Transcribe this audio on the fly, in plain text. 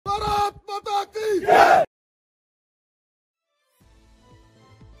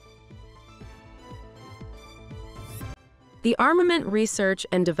The Armament Research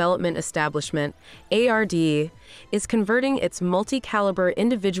and Development Establishment, ARDE, is converting its multi-caliber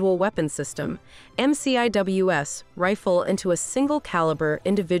individual weapon system, MCIWS, rifle into a single-caliber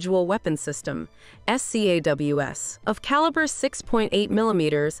individual weapon system, SCAWS, of caliber 6.8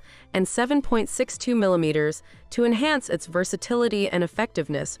 mm and 7.62 mm to enhance its versatility and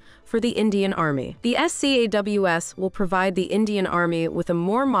effectiveness for the Indian Army. The SCAWS will provide the Indian Army with a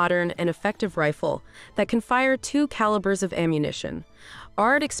more modern and effective rifle that can fire 2 calibers of ammunition.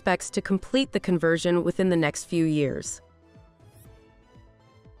 ARDE expects to complete the conversion within the next few years.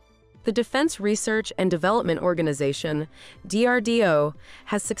 The Defense Research and Development Organization, DRDO,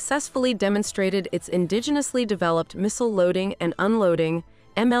 has successfully demonstrated its indigenously developed missile loading and unloading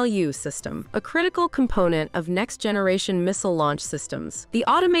MLU system, a critical component of next-generation missile launch systems. The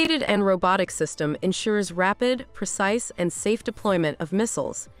automated and robotic system ensures rapid, precise, and safe deployment of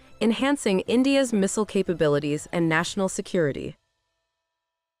missiles, enhancing India's missile capabilities and national security.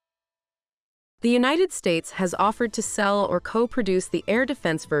 The United States has offered to sell or co-produce the air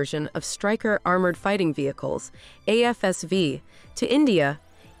defense version of Stryker armored fighting vehicles, AFSV, to India.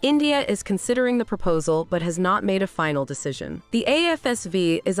 India is considering the proposal but has not made a final decision. The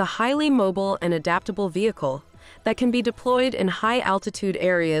AFSV is a highly mobile and adaptable vehicle that can be deployed in high-altitude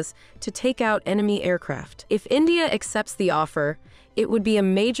areas to take out enemy aircraft. If India accepts the offer, it would be a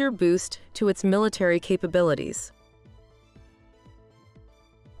major boost to its military capabilities.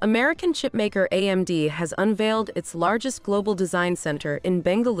 American chipmaker AMD has unveiled its largest global design center in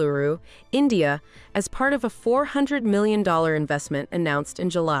Bengaluru, India, as part of a $400 million investment announced in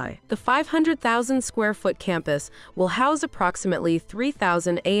July. The 500,000 square foot campus will house approximately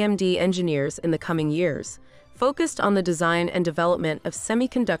 3,000 AMD engineers in the coming years, focused on the design and development of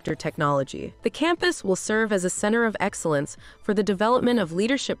semiconductor technology. The campus will serve as a center of excellence for the development of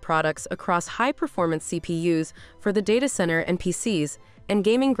leadership products across high-performance CPUs for the data center and PCs, and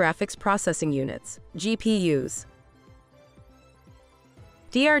gaming graphics processing units, GPUs.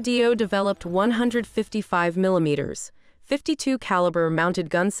 DRDO developed 155 mm, 52 caliber mounted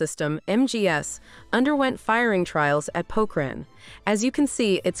gun system, MGS, underwent firing trials at Pokhran. As you can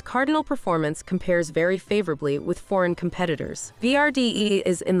see, its cardinal performance compares very favorably with foreign competitors. DRDO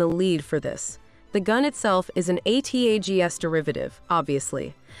is in the lead for this. The gun itself is an ATAGS derivative,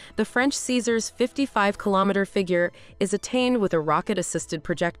 obviously. The French Caesar's 55-kilometer figure is attained with a rocket-assisted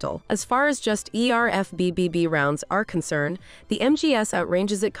projectile. As far as just ERFBBB rounds are concerned, the MGS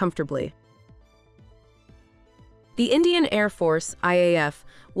outranges it comfortably. The Indian Air Force, IAF,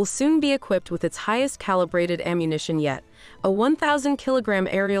 will soon be equipped with its highest calibrated ammunition yet, a 1,000-kilogram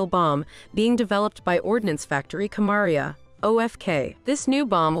aerial bomb being developed by Ordnance factory Khamaria, OFK. This new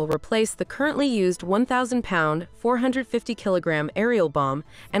bomb will replace the currently used 1,000-pound, 450-kilogram aerial bomb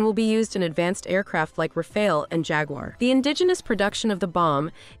and will be used in advanced aircraft like Rafale and Jaguar. The indigenous production of the bomb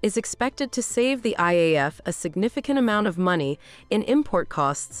is expected to save the IAF a significant amount of money in import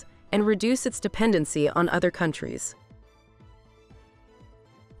costs and reduce its dependency on other countries.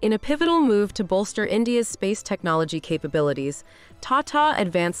 In a pivotal move to bolster India's space technology capabilities, Tata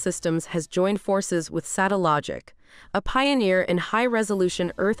Advanced Systems has joined forces with Satellogic, a pioneer in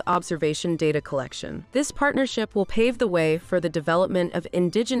high-resolution Earth observation data collection. This partnership will pave the way for the development of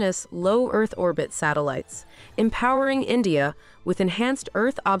indigenous low-Earth orbit satellites, empowering India with enhanced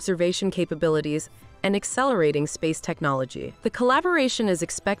Earth observation capabilities and accelerating space technology. The collaboration is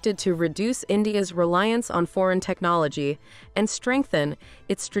expected to reduce India's reliance on foreign technology and strengthen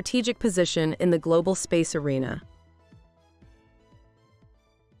its strategic position in the global space arena.